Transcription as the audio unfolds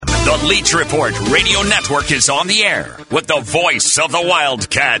The Leach Report Radio Network is on the air with the voice of the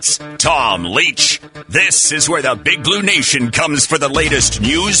Wildcats, Tom Leach. This is where the Big Blue Nation comes for the latest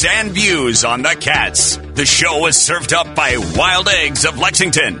news and views on the Cats. The show is served up by Wild Eggs of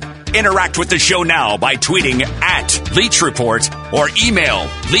Lexington. Interact with the show now by tweeting at Leach Report or email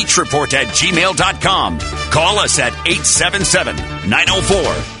leachreport@gmail.com. Call us at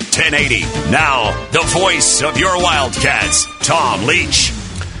 877-904-1080. Now, the voice of your Wildcats, Tom Leach.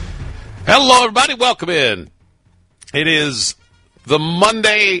 Hello, everybody. Welcome in. It is the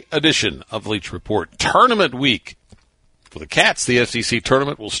Monday edition of Leach Report Tournament Week. For the Cats, the SEC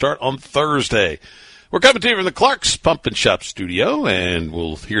tournament will start on Thursday. We're coming to you from the Clark's Pump and Shop studio, and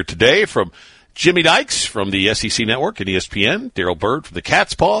we'll hear today from Jimmy Dykes from the SEC Network and ESPN, Darrell Bird from the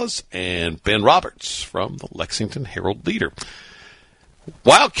Cat's Paws, and Ben Roberts from the Lexington Herald-Leader.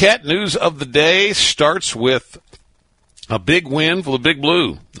 Wildcat news of the day starts with a big win for the Big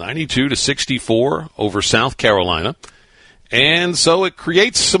Blue, 92-64 over South Carolina, and so it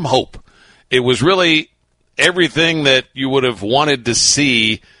creates some hope. It was really everything that you would have wanted to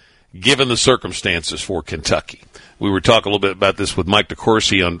see given the circumstances for Kentucky. We were talking a little bit about this with Mike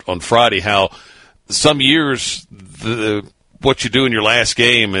DeCourcy on Friday, how some years what you do in your last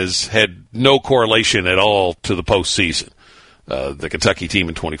game has had no correlation at all to the postseason. The Kentucky team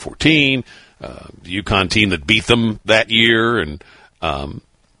in 2014, the UConn team that beat them that year, and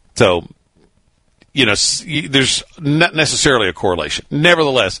so, you know, there's not necessarily a correlation.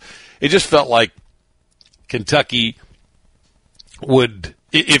 Nevertheless, it just felt like Kentucky would,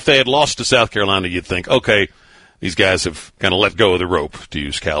 if they had lost to South Carolina, you'd think, okay, these guys have kind of let go of the rope, to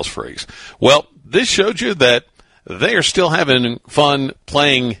use Cal's phrase. Well, this showed you that they are still having fun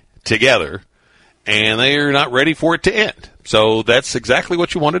playing together, and they are not ready for it to end. So that's exactly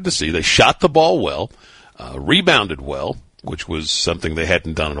what you wanted to see. They shot the ball well, rebounded well, which was something they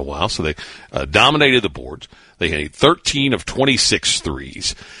hadn't done in a while. So they dominated the boards. They had 13 of 26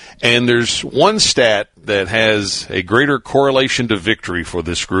 threes. And there's one stat that has a greater correlation to victory for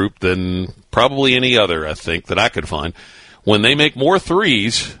this group than probably any other, I think, that I could find. When they make more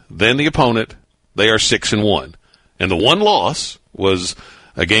threes than the opponent, they are 6-1. And the one loss was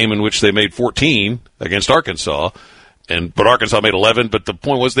a game in which they made 14 against Arkansas, but Arkansas made 11. But the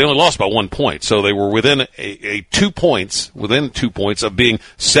point was they only lost by 1 point, so they were within within 2 points of being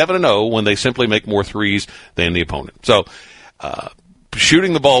 7-0 when they simply make more threes than the opponent. So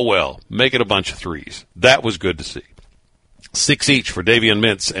shooting the ball well, making a bunch of threes, that was good to see. 6 each for Davion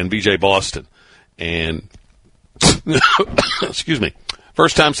Mintz and B.J. Boston, and excuse me,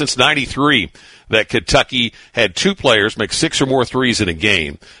 first time since '93 that Kentucky had two players make 6 or more threes in a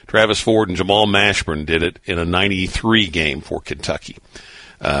game. Travis Ford and Jamal Mashburn did it in a '93 game for Kentucky.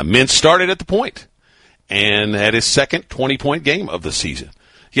 Mintz started at the point and had his second 20-point game of the season.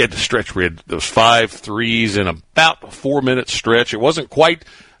 He had the stretch where he had those 5 threes in about a 4-minute stretch. It wasn't quite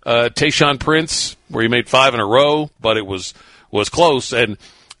Tayshaun Prince where he made 5 in a row, but it was close. And,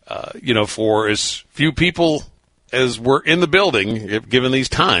 for as few people as were in the building, given these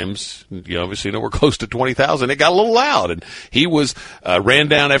times, obviously, we're close to 20,000. It got a little loud, and he was ran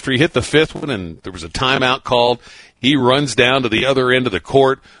down after he hit the 5th one, and there was a timeout called. He runs down to the other end of the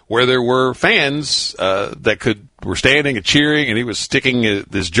court where there were fans that were standing and cheering, and he was sticking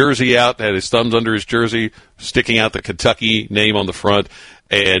his jersey out, had his thumbs under his jersey, sticking out the Kentucky name on the front,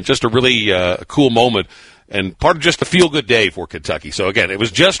 and just a really cool moment, and part of just a feel-good day for Kentucky. So, again, it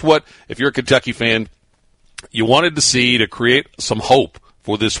was just what, if you're a Kentucky fan, you wanted to see to create some hope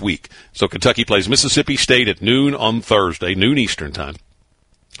for this week. So Kentucky plays Mississippi State at noon on Thursday, noon Eastern time.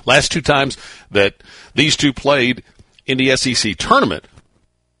 Last 2 times that these two played in the SEC tournament,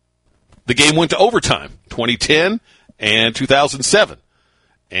 the game went to overtime, 2010 and 2007.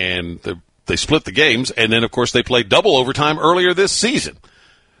 And they split the games, and then, of course, they played double overtime earlier this season.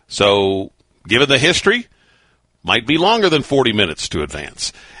 So, given the history, might be longer than 40 minutes to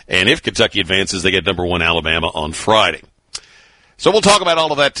advance. And if Kentucky advances, they get number 1 Alabama on Friday. So we'll talk about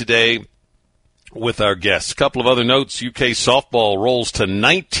all of that today with our guests. A couple of other notes. UK softball rolls to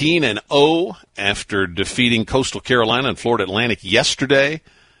 19-0 after defeating Coastal Carolina and Florida Atlantic yesterday.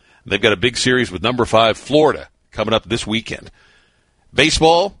 They've got a big series with number 5 Florida coming up this weekend.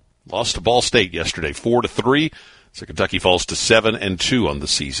 Baseball lost to Ball State yesterday, 4-3. So Kentucky falls to 7-2 on the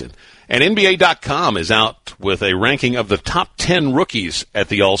season. And NBA.com is out with a ranking of the top 10 rookies at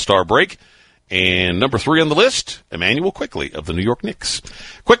the All-Star break. And number 3 on the list, Emmanuel Quickley of the New York Knicks.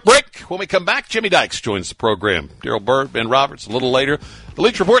 Quick break. When we come back, Jimmy Dykes joins the program. Darrell Bird, Ben Roberts a little later. The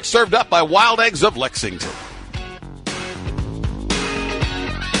Leach Report served up by Wild Eggs of Lexington.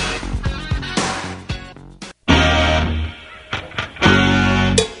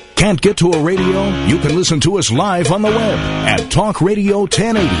 Can't get to a radio? You can listen to us live on the web at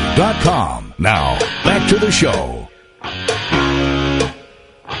talkradio1080.com. Now, back to the show.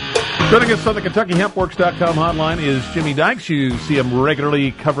 Joining us on the KentuckyHempWorks.com hotline is Jimmy Dykes. You see him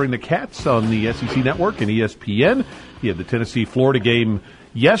regularly covering the Cats on the SEC Network and ESPN. He had the Tennessee-Florida game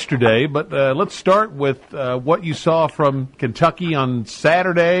yesterday, but let's start with what you saw from Kentucky on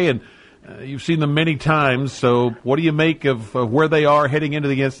Saturday, and you've seen them many times, so what do you make of where they are heading into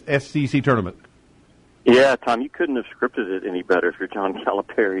the SEC tournament? Yeah, Tom, you couldn't have scripted it any better if you're John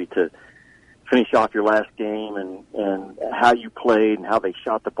Calipari to finish off your last game and how you played and how they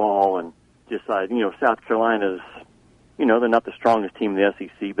shot the ball and just, South Carolina's, they're not the strongest team in the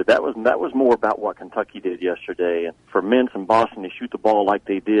SEC, but that was more about what Kentucky did yesterday. And for Mintz and Boston to shoot the ball like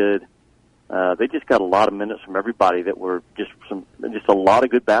they did, they just got a lot of minutes from everybody that were just a lot of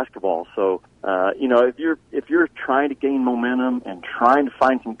good basketball. So, if you're trying to gain momentum and trying to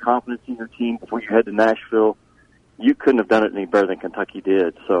find some confidence in your team before you head to Nashville, you couldn't have done it any better than Kentucky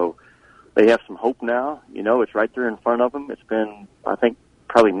did. So they have some hope now. It's right there in front of them. It's been, I think,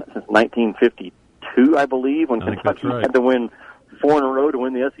 probably since 1952, I believe, when Kentucky had to win 4 in a row to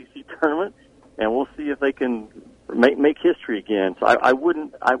win the SEC tournament. And we'll see if they can make history again. So I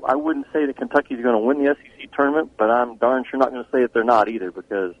wouldn't say that Kentucky's going to win the SEC tournament, but I'm darn sure not going to say that they're not either,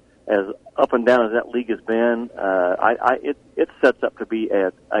 because as up and down as that league has been, it sets up to be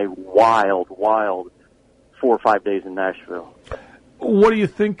a wild 4 or 5 days in Nashville. What do you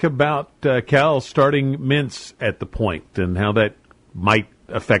think about Cal starting Mintz at the point and how that might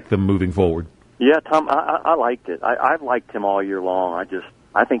affect them moving forward? Yeah, Tom, I liked it. I've liked him all year long.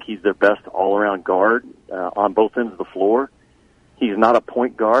 I think he's their best all-around guard on both ends of the floor. He's not a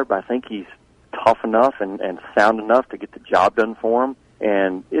point guard, but I think he's tough enough and sound enough to get the job done for him.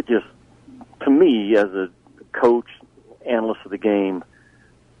 And it just, to me, as a coach, analyst of the game,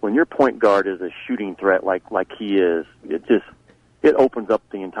 when your point guard is a shooting threat like he is, it opens up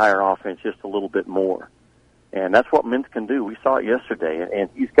the entire offense just a little bit more. And that's what Mintz can do. We saw it yesterday. And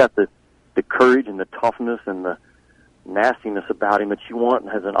he's got the courage and the toughness and the nastiness about him that you want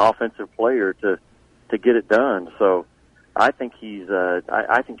as an offensive player to get it done. So I think he's going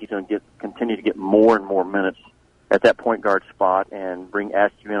to continue to get more and more minutes at that point guard spot and bring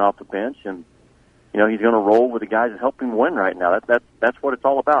Askew in off the bench. And, he's going to roll with the guys that help him win right now. That's what it's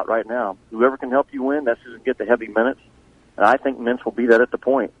all about right now. Whoever can help you win, that's who's going to get the heavy minutes. And I think Mintz will be that at the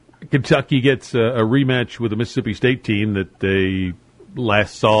point. Kentucky gets a rematch with the Mississippi State team that they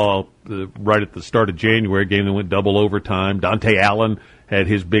last saw right at the start of January, a game that went double overtime. Dante Allen had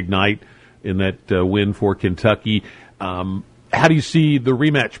his big night in that win for Kentucky. How do you see the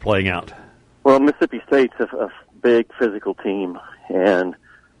rematch playing out? Well, Mississippi State's a big physical team, and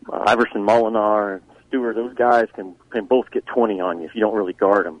Iverson, Molinar, Stewart, those guys can both get 20 on you if you don't really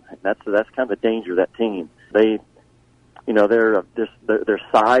guard them. And that's kind of the danger of that team. Their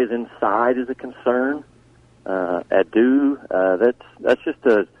size inside is a concern. That's just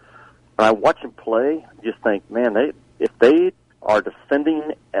when I watch them play, I just think, man, if they are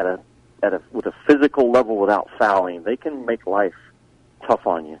defending with a physical level without fouling, they can make life tough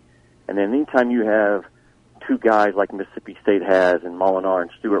on you. And then anytime you have two guys like Mississippi State has, and Molinar and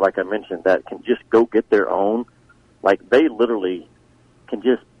Stewart, like I mentioned, that can just go get their own, like they literally can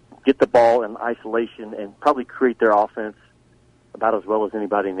just get the ball in isolation and probably create their offense about as well as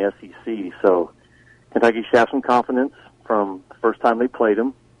anybody in the SEC. So Kentucky should have some confidence from the first time they played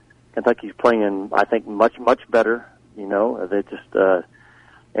them. Kentucky's playing, I think, much, much better. They just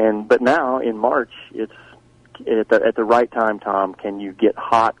but now in March, it's at the right time, Tom. Can you get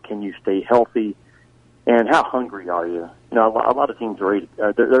hot? Can you stay healthy? And how hungry are you? A lot of teams are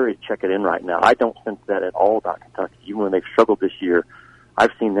they're ready to check it in right now. I don't sense that at all about Kentucky. Even when they've struggled this year,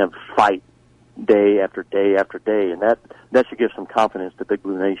 I've seen them fight day after day after day, and that should give some confidence to Big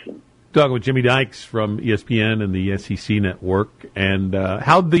Blue Nation. Talking with Jimmy Dykes from ESPN and the SEC Network, and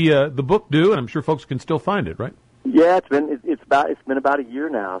how'd the book do? And I'm sure folks can still find it, right? Yeah, it's been about a year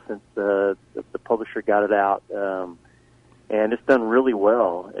now since the publisher got it out, and it's done really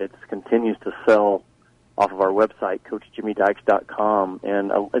well. It continues to sell off of our website, CoachJimmyDykes.com,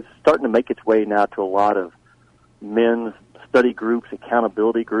 and it's starting to make its way now to a lot of men's study groups,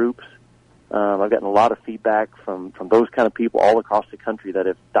 accountability groups. I've gotten a lot of feedback from those kind of people all across the country that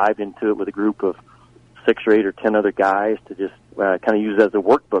have dived into it with a group of 6 or 8 or 10 other guys to just kind of use it as a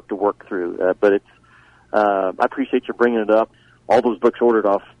workbook to work through. But it's I appreciate you bringing it up. All those books ordered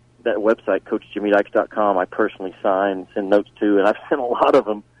off that website, CoachJimmyDykes.com, I personally sign and send notes to, and I've sent a lot of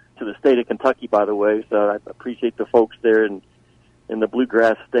them to the state of Kentucky, by the way. So I appreciate the folks there in the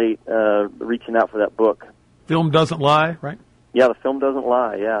Bluegrass State reaching out for that book. Film doesn't lie, right? Yeah, the film doesn't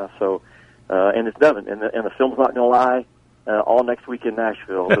lie. Yeah, so and it doesn't, and the film's not going to lie all next week in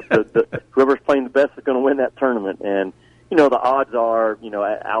Nashville. Whoever's playing the best is going to win that tournament, and the odds are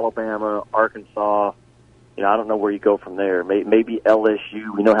Alabama, Arkansas. I don't know where you go from there. Maybe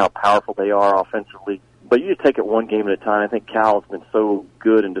LSU. We know how powerful they are offensively. But you just take it one game at a time. I think Cal's been so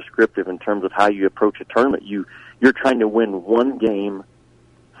good and descriptive in terms of how you approach a tournament. You're trying to win one game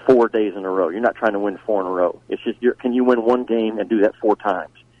 4 days in a row. You're not trying to win 4 in a row. It's just, can you win one game and do that 4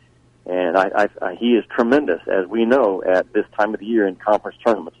 times? And he is tremendous, as we know, at this time of the year in conference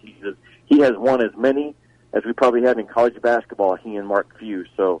tournaments. He has won as many as we probably have in college basketball, he and Mark Few.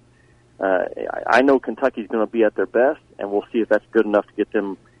 So I know Kentucky's going to be at their best, and we'll see if that's good enough to get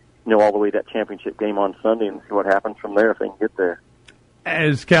them all the way to that championship game on Sunday and see what happens from there if they can get there.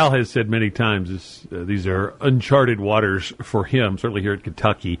 As Cal has said many times, these are uncharted waters for him, certainly here at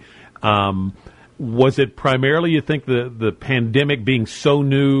Kentucky. Was it primarily, you think, the pandemic being so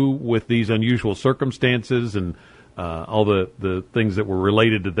new with these unusual circumstances and all the things that were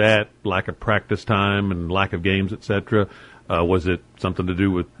related to that, lack of practice time and lack of games, et cetera? Was it something to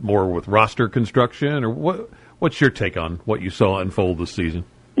do with roster construction? Or what's your take on what you saw unfold this season?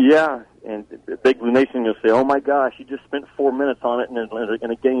 Yeah, and the Big Blue Nation will say, oh, my gosh, you just spent 4 minutes on it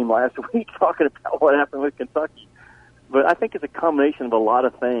in a game last week talking about what happened with Kentucky. But I think it's a combination of a lot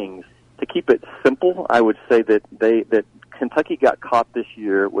of things. To keep it simple, I would say that Kentucky got caught this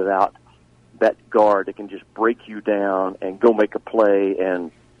year without that guard that can just break you down and go make a play,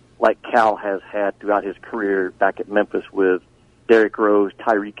 and like Cal has had throughout his career back at Memphis with Derrick Rose,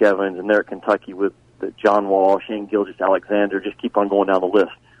 Tyreek Evans, and there at Kentucky with John Wall, Shane Gilgeous-Alexander, just keep on going down the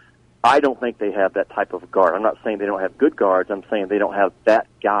list. I don't think they have that type of guard. I'm not saying they don't have good guards. I'm saying they don't have that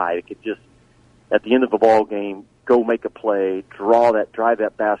guy that could just, at the end of a ball game, go make a play, drive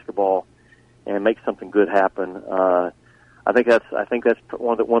that basketball, and make something good happen. I think that's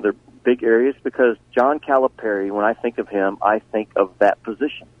one of their big areas, because John Calipari, when I think of him, I think of that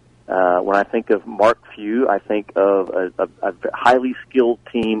position. When I think of Mark Few, I think of a highly skilled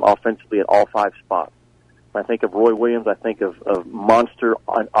team offensively at all 5 spots. When I think of Roy Williams, I think of monster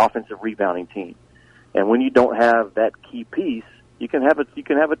offensive rebounding team. And when you don't have that key piece, you can have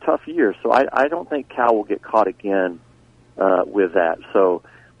a tough year. So I don't think Cal will get caught again with that. So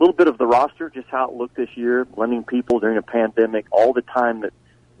a little bit of the roster, just how it looked this year, lending people during a pandemic, all the time that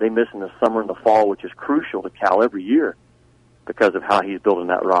they miss in the summer and the fall, which is crucial to Cal every year because of how he's building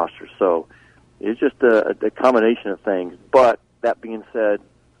that roster. So it's just a combination of things. But that being said,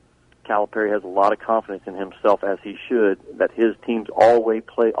 Calipari has a lot of confidence in himself, as he should, that his teams always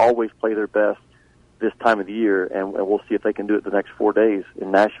play their best this time of the year, and we'll see if they can do it the next 4 days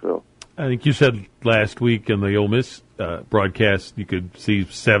in Nashville. I think you said last week in the Ole Miss broadcast you could see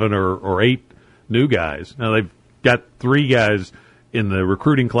 7 or 8 new guys. Now they've got 3 guys in the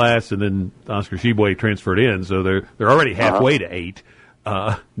recruiting class, and then Oscar Tshiebwe transferred in, so they're already halfway to 8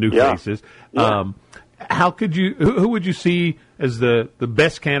 new faces. Yeah. Who would you see as the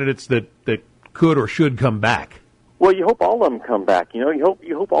best candidates that could or should come back? Well, you hope all of them come back. You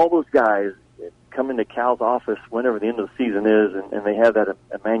hope all those guys come into Cal's office whenever the end of the season is, and they have that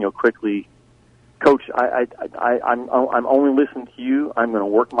Emmanuel Quickley. Coach, I'm only listening to you. I'm going to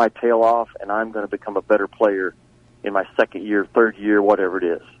work my tail off, and I'm going to become a better player in my second year, third year, whatever it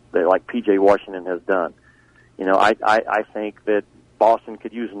is, like P.J. Washington has done. I think that Boston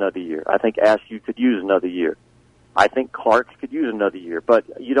could use another year. I think ASU could use another year. I think Clark could use another year.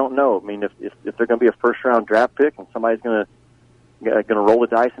 But you don't know. I mean, if they're going to be a first-round draft pick and somebody's going to roll the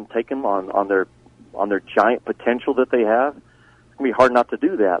dice and take them on their giant potential that they have, it's going to be hard not to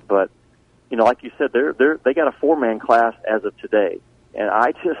do that. But like you said, they got a 4-man class as of today, and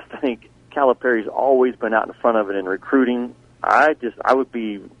I just think Calipari's always been out in front of it in recruiting. I would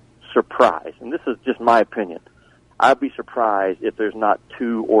be surprised, and this is just my opinion. I'd be surprised if there's not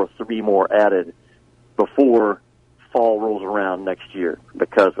 2 or 3 more added before fall rolls around next year,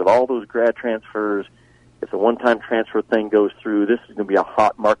 because of all those grad transfers. If the one-time transfer thing goes through, this is going to be a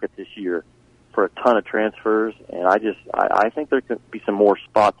hot market this year for a ton of transfers, and I think there could be some more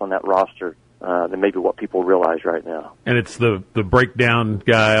spots on that roster than maybe what people realize right now. And it's the breakdown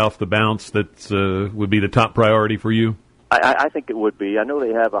guy off the bounce that would be the top priority for you? I think it would be. I know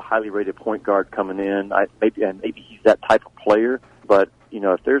they have a highly rated point guard coming in. Maybe he's that type of player. But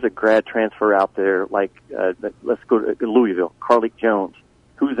if there's a grad transfer out there, like let's go to Louisville, Carlik Jones.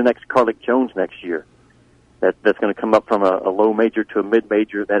 Who's the next Carlik Jones next year? That's going to come up from a low major to a mid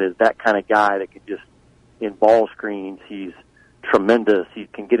major. That is that kind of guy that can just in ball screens. He's tremendous. He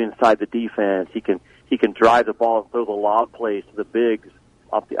can get inside the defense. He can drive the ball and throw the lob plays to the bigs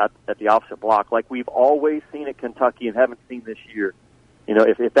at the opposite block, like we've always seen at Kentucky and haven't seen this year. You know,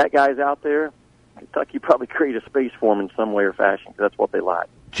 if that guy's out there, Kentucky probably create a space for him in some way or fashion because that's what they like.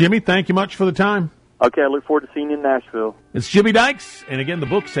 Jimmy, thank you much for the time. Okay, I look forward to seeing you in Nashville. It's Jimmy Dykes, and again, the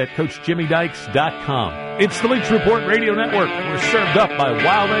book's at CoachJimmyDykes.com. It's the Leach Report Radio Network. We're served up by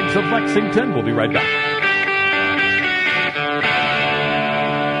Wild Eggs of Lexington. We'll be right back.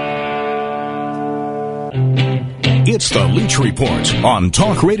 It's the Leach Report on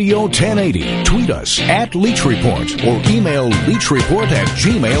Talk Radio 1080. Tweet us at Leach Report or email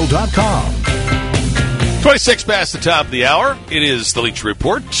leachreport@gmail.com. 26 past the top of the hour. It is the Leach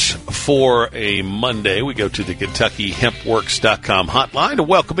Report for a Monday. We go to the KentuckyHempWorks.com hotline to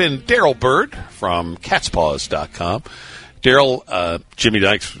welcome in Darrell Bird from CatsPaws.com. Darrell, Jimmy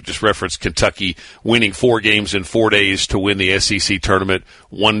Dykes just referenced Kentucky winning 4 games in 4 days to win the SEC tournament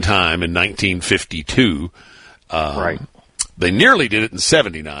one time in 1952. Right. They nearly did it in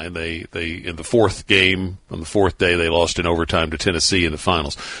 79. They in the fourth game, on the fourth day, they lost in overtime to Tennessee in the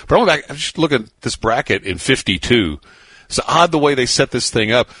finals. But I went back, I just look at this bracket in 52. It's odd the way they set this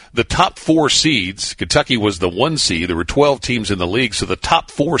thing up. The top 4 seeds, Kentucky was the 1 seed. There were 12 teams in the league, so the top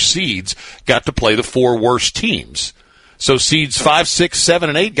 4 seeds got to play the 4 worst teams. So seeds 5, 6, 7,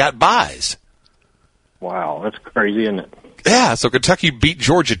 and 8 got byes. Wow, that's crazy, isn't it? Yeah, so Kentucky beat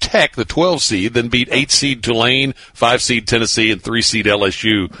Georgia Tech, the 12 seed, then beat 8 seed Tulane, 5 seed Tennessee, and 3 seed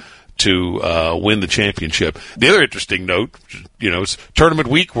LSU to win the championship. The other interesting note, it's tournament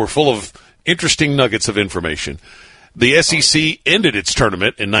week. We're full of interesting nuggets of information. The SEC ended its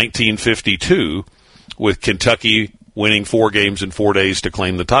tournament in 1952 with Kentucky winning 4 games in 4 days to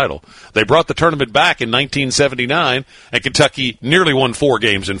claim the title. They brought the tournament back in 1979, and Kentucky nearly won 4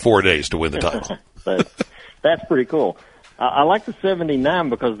 games in 4 days to win the title. That's pretty cool. I like the 79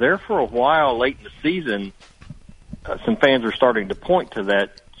 because there for a while late in the season, some fans are starting to point to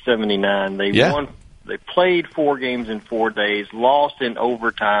that 79. They played 4 games in 4 days, lost in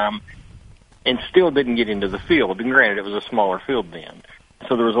overtime, and still didn't get into the field. And granted, it was a smaller field then.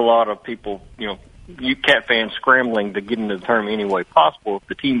 So there was a lot of people, Cat fans scrambling to get into the tournament any way possible. If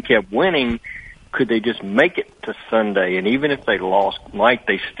the team kept winning, could they just make it to Sunday? And even if they lost, might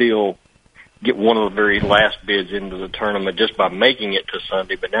they still get one of the very last bids into the tournament just by making it to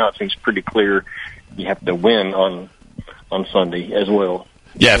Sunday? But now it seems pretty clear you have to win on Sunday as well.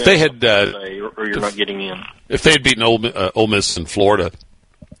 Yeah, if they had, or you're not getting in. If they had beaten Ole Miss in Florida,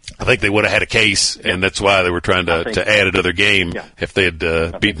 I think they would have had a case, and that's why they were trying to add another game if they had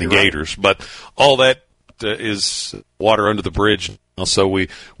beaten the Gators. Right. But all that is water under the bridge. Also, we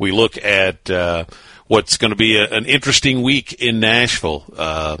look at what's going to be an interesting week in Nashville.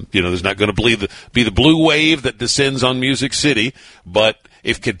 There's not going to be the blue wave that descends on Music City, but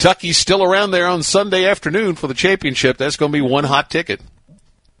if Kentucky's still around there on Sunday afternoon for the championship, that's going to be one hot ticket.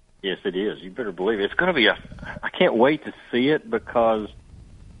 Yes, it is. You better believe it. It's going to be I can't wait to see it because,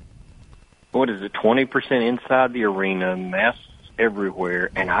 20% inside the arena, masks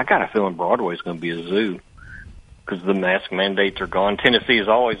everywhere, and I got a feeling Broadway's going to be a zoo because the mask mandates are gone. Tennessee has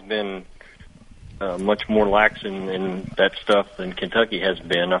always been much more lax in that stuff than Kentucky has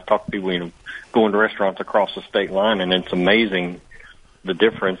been. I've talked to people going to restaurants across the state line, and it's amazing the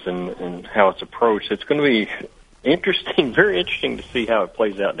difference in how it's approached. It's going to be interesting, very interesting to see how it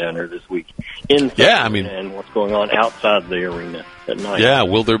plays out down there this week. And what's going on outside the arena at night. Yeah,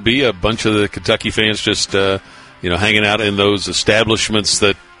 will there be a bunch of the Kentucky fans just hanging out in those establishments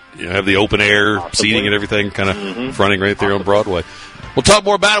that have the open air seating and everything, kind of fronting right there on Broadway? We'll talk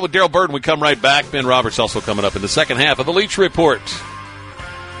more about it with Darrell Bird when we come right back. Ben Roberts also coming up in the second half of the Leach Report.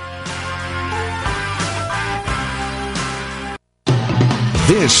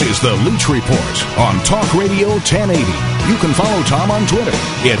 This is the Leach Report on Talk Radio 1080. You can follow Tom on Twitter.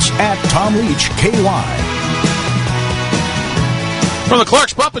 It's @TomLeachKY. From the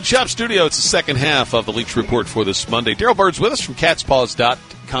Clark's Pump and Shop studio, it's the second half of the Leach Report for this Monday. Darrell Bird's with us from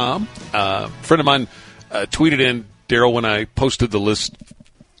CatsPaws.com. A friend of mine tweeted in, Darrell, when I posted the list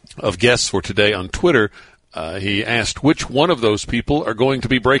of guests for today on Twitter, he asked which one of those people are going to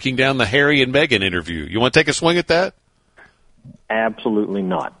be breaking down the Harry and Meghan interview. You want to take a swing at that? Absolutely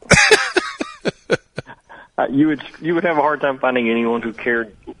not. You would have a hard time finding anyone who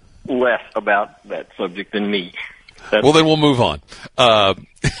cared less about that subject than me. Well, then we'll move on. I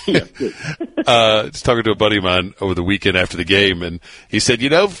was talking to a buddy of mine over the weekend after the game, and he said,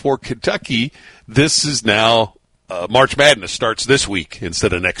 for Kentucky, this is now March Madness starts this week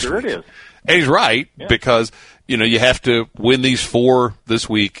instead of next week. Sure it is. And he's right, because, you have to win these 4 this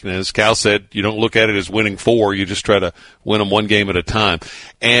week. And as Cal said, you don't look at it as winning 4. You just try to win them one game at a time.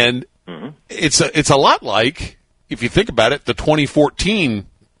 And it's a lot like, if you think about it, the 2014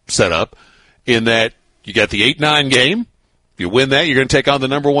 setup in that you got the 8-9 game. If you win that, you're going to take on the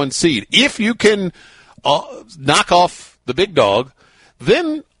number 1 seed. If you can knock off the big dog,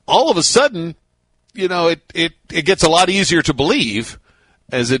 then all of a sudden, it gets a lot easier to believe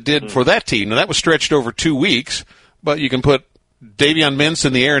as it did for that team. Now, that was stretched over 2 weeks, but you can put Davion Mintz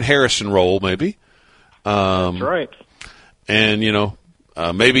in the Aaron Harrison role, maybe. That's right. And,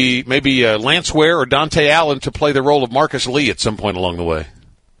 maybe Lance Ware or Dante Allen to play the role of Marcus Lee at some point along the way.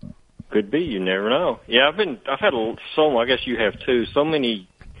 Could be. You never know. Yeah, I've had I guess you have too, so many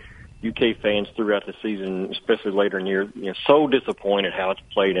UK fans throughout the season, especially later in the year, so disappointed how it's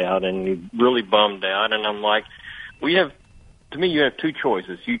played out and really bummed out. And I'm like, to me, you have two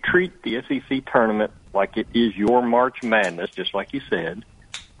choices. You treat the SEC tournament like it is your March Madness, just like you said,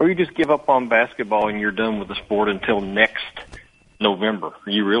 or you just give up on basketball and you're done with the sport until next November.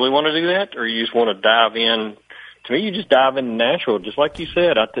 You really want to do that, or you just want to dive in? To me, you just dive in Nashville, just like you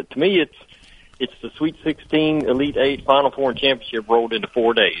said. To me, it's the Sweet 16, Elite 8, Final Four, and Championship rolled into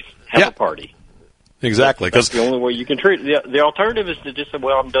 4 days. Have a party. Exactly. That's the only way you can treat it. The alternative is to just say,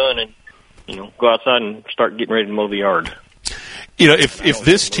 well, I'm done, and go outside and start getting ready to mow the yard. If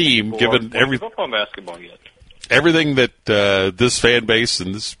this team, given everything, up on basketball yet. Everything that this fan base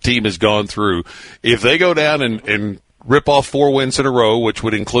and this team has gone through, if they go down and rip off 4 wins in a row, which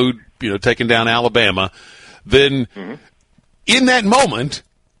would include taking down Alabama, then in that moment,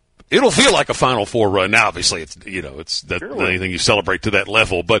 it'll feel like a Final Four run. Now, obviously, it's not anything you celebrate to that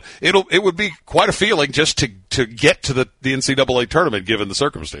level, but it would be quite a feeling just to get to the NCAA tournament given the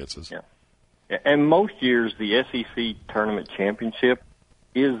circumstances. Yeah. And most years, the SEC tournament championship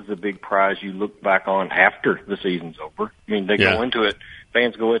is the big prize you look back on after the season's over. I mean,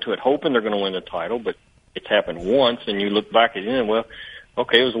 fans go into it hoping they're going to win the title, but it's happened once, and you look back at it, well,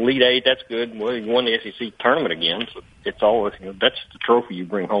 okay, it was Elite 8, that's good. Well, you won the SEC tournament again, so it's always, that's the trophy you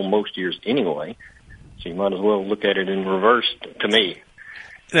bring home most years anyway. So you might as well look at it in reverse, to me.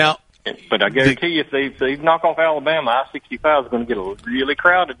 Now, but I guarantee you, if they knock off Alabama, I-65 is going to get really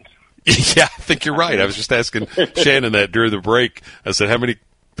crowded. Yeah, I think you're right. I was just asking Shannon that during the break. I said, how many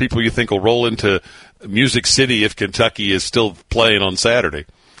people you think will roll into Music City if Kentucky is still playing on Saturday?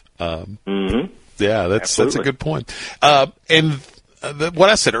 Yeah, that's a good point. And what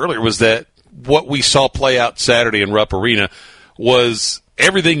I said earlier was that what we saw play out Saturday in Rupp Arena was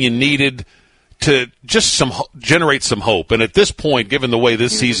everything you needed to just generate some hope. And at this point, given the way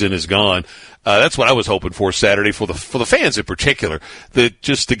this season is gone, that's what I was hoping for Saturday for the fans in particular, that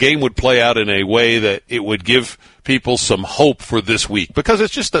just the game would play out in a way that it would give people some hope for this week, because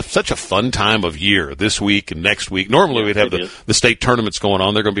it's just such a fun time of year this week and next week. Normally we'd have the state tournaments going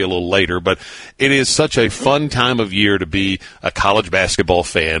on. They're going to be a little later, but it is such a fun time of year to be a college basketball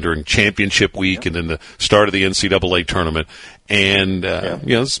fan during championship week and then the start of the NCAA tournament. And,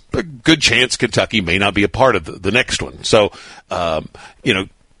 it's a good chance Kentucky may not be a part of the next one. So,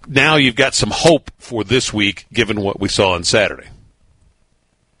 now you've got some hope for this week given what we saw on Saturday.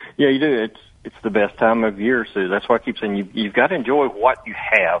 Yeah, you do. It's the best time of year, so that's why I keep saying you've got to enjoy what you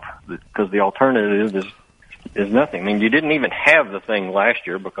have, because the alternative is nothing. I mean, you didn't even have the thing last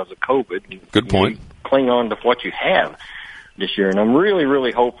year because of COVID. Good point. You cling on to what you have this year, and I'm really,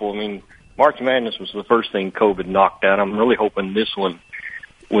 really hopeful. I mean, March Madness was the first thing COVID knocked out. I'm really hoping this one,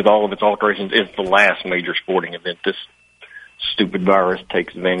 with all of its alterations, is the last major sporting event. This stupid virus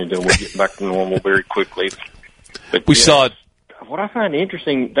takes advantage of. We'll get back to normal very quickly. But we saw it. What I find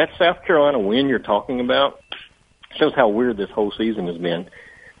interesting, that South Carolina win you're talking about shows how weird this whole season has been.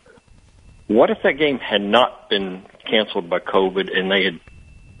 What if that game had not been canceled by COVID and they had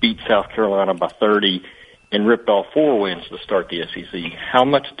beat South Carolina by 30 and ripped off 4 wins to start the SEC? How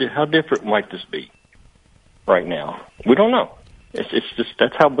different might this be right now? We don't know. It's just,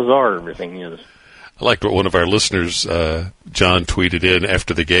 that's how bizarre everything is. I liked what one of our listeners, John, tweeted in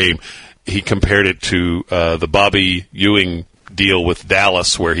after the game. He compared it to the Bobby Ewing deal with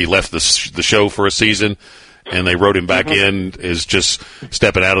Dallas, where he left the show for a season and they wrote him back in as just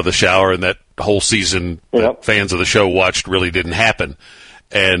stepping out of the shower, and that whole season that fans of the show watched really didn't happen.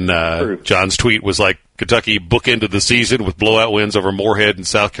 And John's tweet was like, Kentucky bookended the season with blowout wins over Moorhead and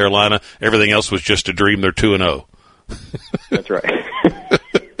South Carolina. Everything else was just a dream. They're 2-0. That's right.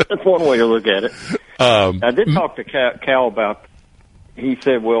 That's one way to look at it. I did talk to Cal about, he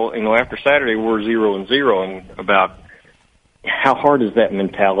said, well, after Saturday we're 0-0, and about how hard is that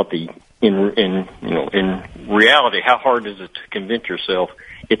mentality in reality? How hard is it to convince yourself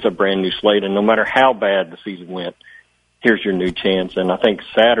it's a brand new slate, and no matter how bad the season went, here's your new chance? And I think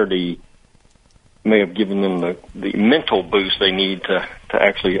Saturday may have given them the mental boost they need to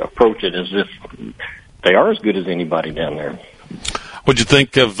actually approach it as if they are as good as anybody down there. What'd you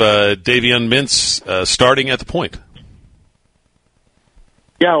think of Davion Mintz starting at the point?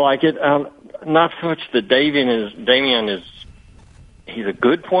 Yeah, I like it. Not so much that Davion is he's a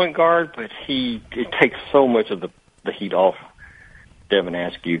good point guard, but it takes so much of the heat off Devin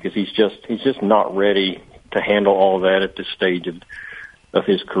Askew because he's just not ready to handle all of that at this stage of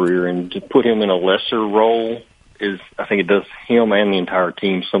his career, and to put him in a lesser role I think it does him and the entire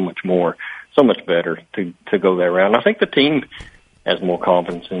team so much better to go that route. And I think the team has more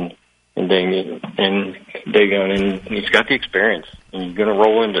confidence in Davion, and he's got the experience. And you're going to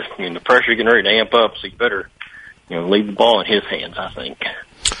roll into, the pressure getting ready to amp up, so you better, leave the ball in his hands, I think.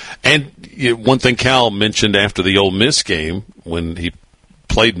 And one thing Cal mentioned after the Ole Miss game, when he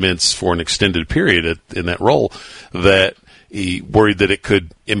played Mintz for an extended period in that role, that he worried that it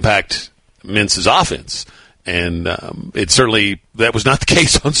could impact Mintz's offense. And it certainly that was not the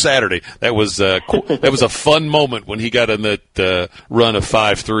case on Saturday. That was a fun moment when he got in that run of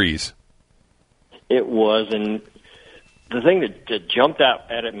 5 threes. It was, and the thing that jumped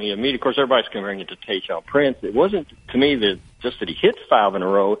out at me immediately, of course, everybody's comparing it to Tayshaun Prince. It wasn't to me that he hit 5 in a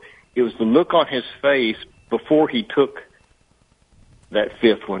row. It was the look on his face before he took that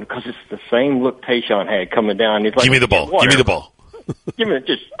 5th one, because it's the same look Tayshaun had coming down. He's like, "Give me the ball! Give me the ball! Give me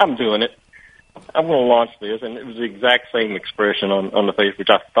it! I'm doing it. I'm going to launch this," and it was the exact same expression on the face, which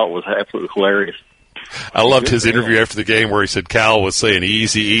I thought was absolutely hilarious. I loved his interview after the game where he said Cal was saying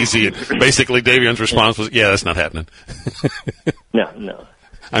easy, easy, and basically Davion's response was, "Yeah, that's not happening." No.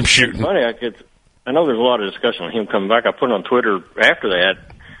 I'm shooting. It's funny, I know there's a lot of discussion on him coming back. I put on Twitter after that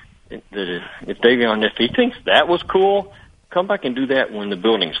if Davion, if he thinks that was cool, come back and do that when the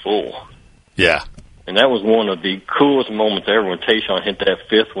building's full. Yeah. And that was one of the coolest moments ever when Tayshaun hit that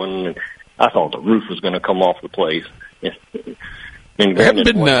 5th one. And I thought the roof was going to come off the place. And what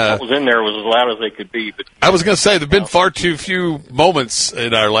was in there was as loud as they could be. But I was going to say, there have been far too few moments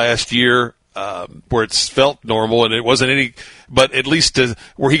in our last year where it's felt normal, and it wasn't any, but at least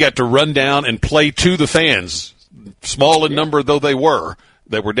where he got to run down and play to the fans, small in number though they were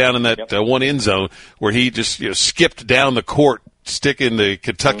down in that one end zone, where he just skipped down the court, sticking the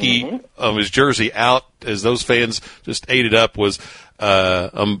Kentucky of his jersey out as those fans just ate it up. Was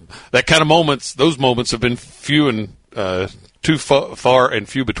that kind of moments? Those moments have been few and too far and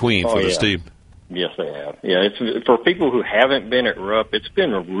few between for this team. Yes, they have. Yeah, it's for people who haven't been at Rupp. It's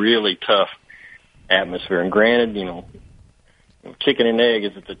been a really tough atmosphere. And granted, chicken and egg,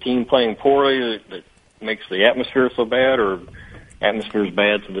 is it the team playing poorly that makes the atmosphere so bad, or atmosphere is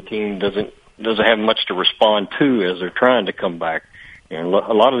bad so the team doesn't have much to respond to as they're trying to come back? A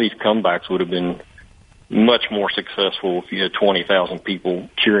lot of these comebacks would have been much more successful if you had 20,000 people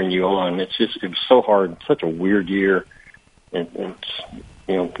cheering you on. It was so hard. It's such a weird year. And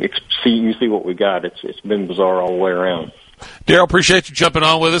you see what we got. It's been bizarre all the way around. Darrell, appreciate you jumping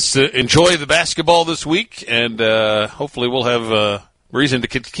on with us. Enjoy the basketball this week, and hopefully we'll have reason to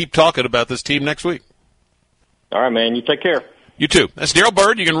keep talking about this team next week. All right, man. You take care. You too. That's Darrell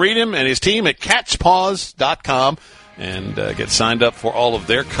Bird. You can read him and his team at catspaws.com and get signed up for all of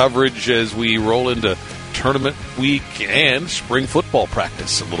their coverage as we roll into tournament week and spring football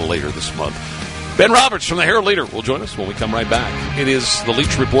practice a little later this month. Ben Roberts from the Herald Leader will join us when we come right back. It is the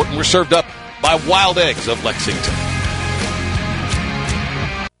Leach Report, and we're served up by Wild Eggs of Lexington.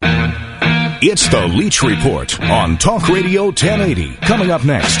 It's the Leach Report on Talk Radio 1080. Coming up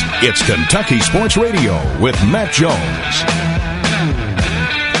next, it's Kentucky Sports Radio with Matt Jones.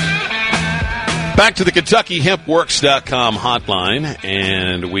 Back to the KentuckyHempWorks.com hotline,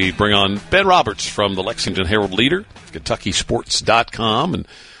 and we bring on Ben Roberts from the Lexington Herald Leader, KentuckySports.com, and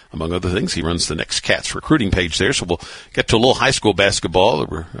among other things, he runs the Next Cats recruiting page there. So we'll get to a little high school basketball. There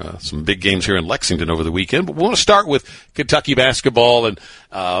were some big games here in Lexington over the weekend. But we want to start with Kentucky basketball and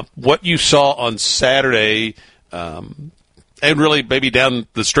what you saw on Saturday, and really maybe down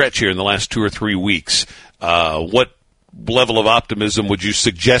the stretch here in the last 2 or 3 weeks. What level of optimism would you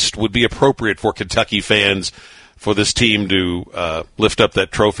suggest would be appropriate for Kentucky fans for this team to lift up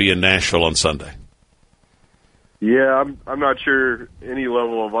that trophy in Nashville on Sunday? Yeah, I'm not sure any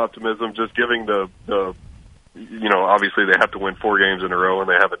level of optimism, just giving the obviously they have to win 4 games in a row, and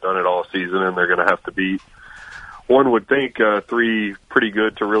they haven't done it all season, and they're going to have to beat, one would think, 3 pretty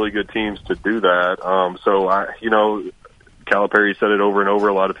good to really good teams to do that. Calipari said it over and over.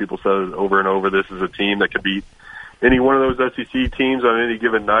 A lot of people said it over and over. This is a team that can beat any one of those SEC teams on any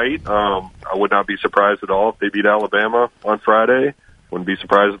given night. I would not be surprised at all if they beat Alabama on Friday. Wouldn't be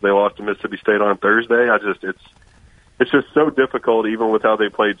surprised if they lost to Mississippi State on Thursday. It's just so difficult, even with how they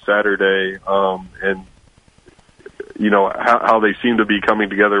played Saturday, and how they seem to be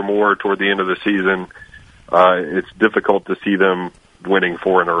coming together more toward the end of the season. it's difficult to see them winning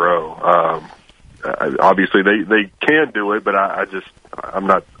 4 in a row. Obviously, they can do it, but I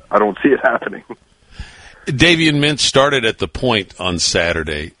don't see it happening. Davian Mintz started at the point on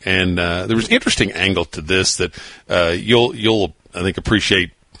Saturday, and there was an interesting angle to this that you'll I think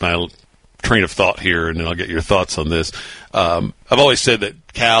appreciate my train of thought here, and then I'll get your thoughts on this. I've always said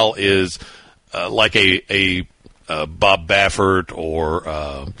that Cal is like a Bob Baffert or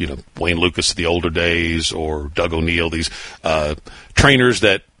Wayne Lucas of the older days, or Doug O'Neill, these trainers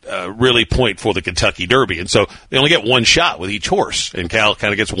that really point for the Kentucky Derby. And so they only get one shot with each horse, and Cal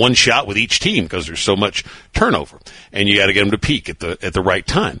kind of gets one shot with each team because there's so much turnover, and you got to get them to peak at the right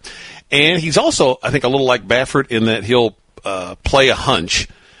time. And he's also, I think, a little like Baffert in that he'll play a hunch.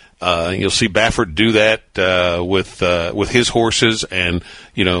 You'll see Baffert do that with his horses, and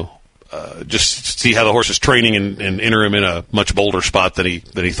just see how the horse is training and enter him in a much bolder spot than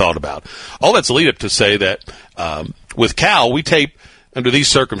he thought about. All that's a lead up to say that with Cal, we tape. Under these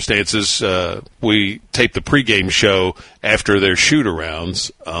circumstances, we tape the pregame show after their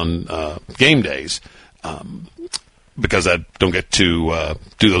shoot-arounds on game days because I don't get to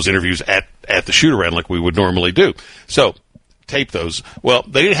do those interviews at the shoot-around like we would normally do. So tape those. Well,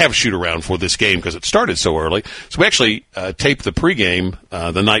 they didn't have a shoot-around for this game because it started so early. So we actually taped the pregame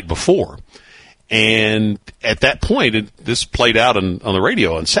the night before. And at that point, this played out on the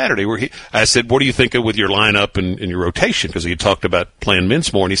radio on Saturday, where I said, what do you think with your lineup and your rotation? Because he had talked about playing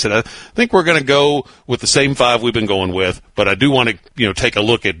Mintz more. And he said, I think we're going to go with the same 5 we've been going with, but I do want to take a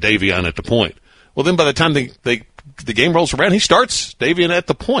look at Davion at the point. Well, then by the time the game rolls around, he starts Davion at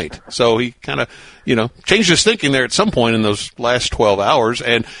the point. So he kind of, changed his thinking there at some point in those last 12 hours.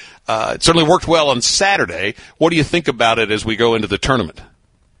 And it certainly worked well on Saturday. What do you think about it as we go into the tournament?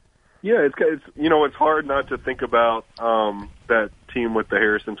 Yeah, it's hard not to think about that team with the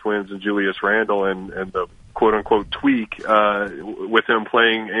Harrison twins and Julius Randle and the quote-unquote tweak with him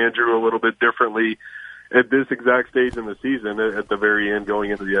playing Andrew a little bit differently at this exact stage in the season at the very end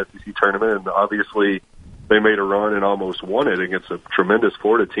going into the SEC tournament. And obviously they made a run and almost won it against a tremendous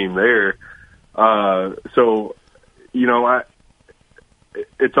Florida team there.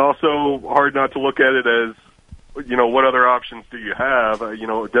 It's also hard not to look at it as, what other options do you have?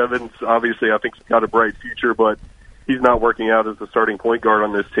 Devin's obviously, I think, got a bright future, but he's not working out as the starting point guard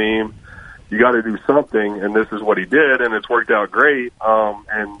on this team. You got to do something, and this is what he did, and it's worked out great.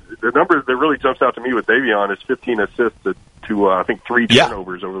 And the numbers that really jumps out to me with Davion is 15 assists to I think 3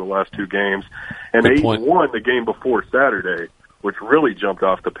 turnovers over the last 2 games, and 8-1 the game before Saturday, which really jumped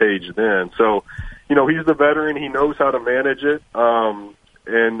off the page then. So, he's the veteran. He knows how to manage it.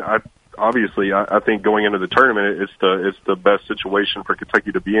 And I think going into the tournament, it's the best situation for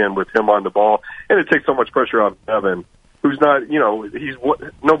Kentucky to be in with him on the ball, and it takes so much pressure off Devin, who's not,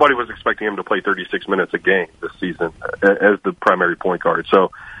 nobody was expecting him to play 36 minutes a game this season as the primary point guard.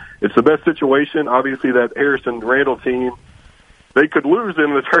 So it's the best situation. Obviously, that Harrison Randle team, they could lose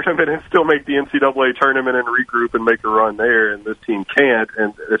in the tournament and still make the NCAA tournament and regroup and make a run there, and this team can't,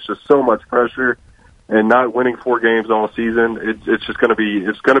 and it's just so much pressure. And not winning 4 games all season, it's just going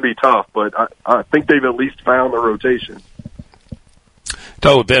to be tough. But I think they've at least found the rotation.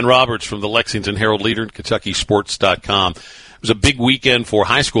 Ben Roberts from the Lexington Herald-Leader, KentuckySports.com. It was a big weekend for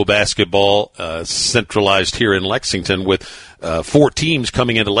high school basketball, centralized here in Lexington, with 4 teams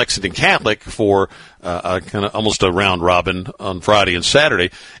coming into Lexington Catholic for kind of almost a round robin on Friday and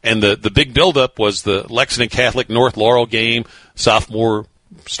Saturday. And the big buildup was the Lexington Catholic North Laurel game, sophomore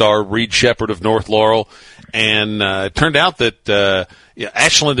star Reed Shepard of North Laurel, and it turned out that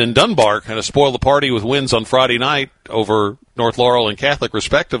Ashland and Dunbar kind of spoiled the party with wins on Friday night over North Laurel and Catholic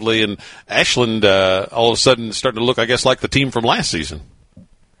respectively, and Ashland all of a sudden starting to look, I guess, like the team from last season.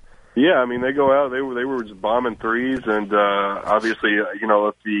 Yeah, I mean, they go out, they were just bombing threes, and obviously,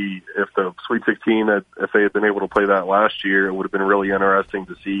 if the Sweet 16, if they had been able to play that last year, it would have been really interesting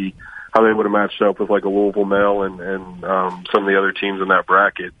to see how they would have matched up with like a Louisville Mel and some of the other teams in that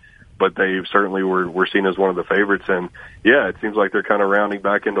bracket. But they certainly were seen as one of the favorites, and yeah, it seems like they're kind of rounding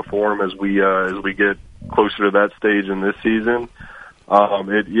back into form as we get closer to that stage in this season.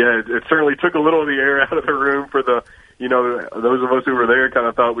 It certainly took a little of the air out of the room for the. Those of us who were there kind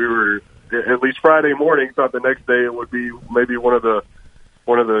of thought we were, at least Friday morning, thought the next day it would be maybe one of the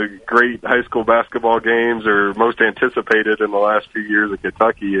great high school basketball games or most anticipated in the last few years of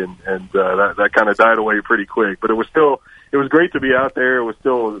Kentucky, and that kind of died away pretty quick. But it was great to be out there. It was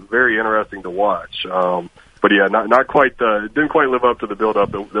still very interesting to watch. But yeah, not quite. It didn't quite live up to the build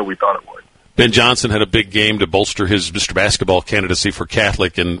up that we thought it would. Ben Johnson had a big game to bolster his Mr. Basketball candidacy for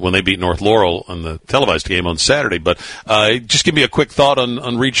Catholic, and when they beat North Laurel on the televised game on Saturday. But just give me a quick thought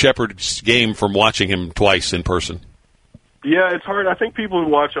on Reed Shepherd's game from watching him twice in person. Yeah, it's hard. I think people who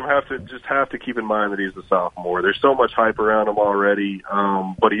watch him have to keep in mind that he's a sophomore. There's so much hype around him already,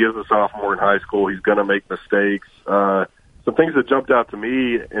 but he is a sophomore in high school. He's going to make mistakes. Some things that jumped out to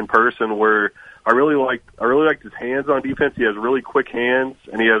me in person were I really liked his hands on defense. He has really quick hands,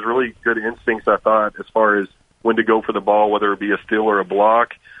 and he has really good instincts, I thought, as far as when to go for the ball, whether it be a steal or a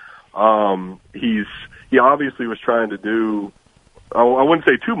block. He obviously was trying to do, I wouldn't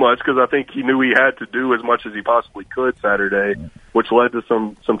say too much, because I think he knew he had to do as much as he possibly could Saturday, which led to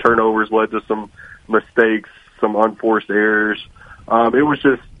some turnovers, led to some mistakes, some unforced errors. It was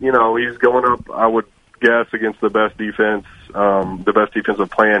just, he's going up, I would guess, against the best defensive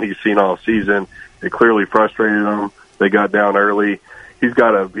plan he's seen all season. It clearly frustrated him. They got down early. He's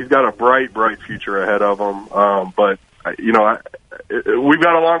got a bright future ahead of him. But we've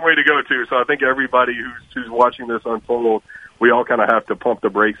got a long way to go too. So I think everybody who's watching this unfold, we all kind of have to pump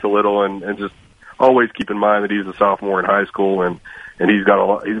the brakes a little and just always keep in mind that he's a sophomore in high school and he's got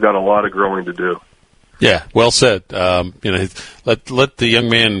a lot of growing to do. Yeah, well said. Let the young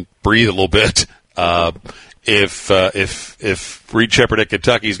man breathe a little bit. If Reed Shepherd at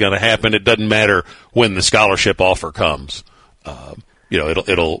Kentucky is going to happen, it doesn't matter when the scholarship offer comes.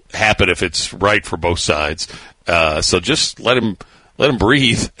 It'll happen if it's right for both sides. So just let him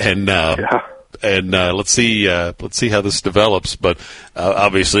breathe and let's see how this develops. But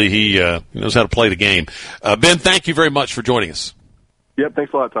obviously he knows how to play the game. Ben, thank you very much for joining us. Yep,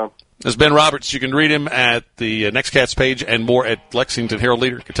 thanks a lot, Tom. This is Ben Roberts. You can read him at the Next Cats page and more at Lexington Herald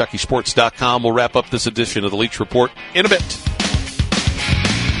Leader, KentuckySports.com. We'll wrap up this edition of the Leach Report in a bit.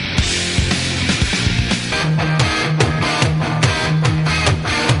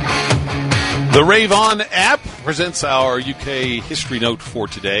 The Rave On app presents our UK history note for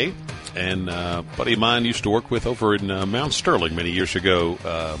today. And a buddy of mine used to work with over in Mount Sterling many years ago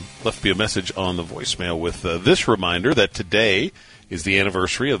left me a message on the voicemail with this reminder that today is the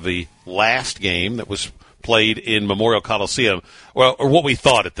anniversary of the last game that was played in Memorial Coliseum, or what we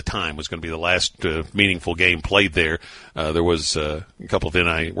thought at the time was going to be the last meaningful game played there. There was a couple of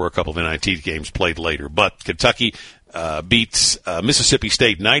NIT games played later, but Kentucky beats Mississippi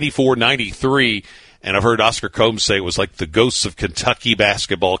State 94-93. And I've heard Oscar Combs say it was like the ghosts of Kentucky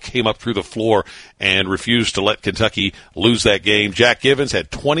basketball came up through the floor and refused to let Kentucky lose that game. Jack Givens had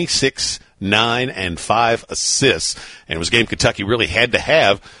 26, 9, and 5 assists. And it was a game Kentucky really had to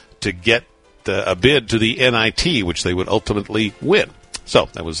have to get a bid to the NIT, which they would ultimately win. So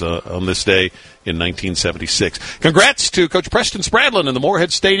that was on this day in 1976. Congrats to Coach Preston Spradlin and the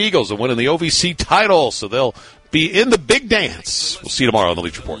Morehead State Eagles of winning the OVC title. So they'll be in the big dance. We'll see you tomorrow on the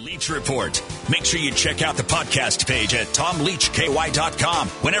Leach Report. Leach Report. Make sure you check out the podcast page at TomLeachKY.com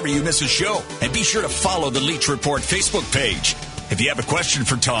whenever you miss a show. And be sure to follow the Leach Report Facebook page. If you have a question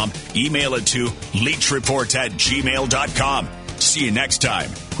for Tom, email it to leachreport@gmail.com. See you next time,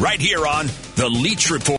 right here on the Leach Report.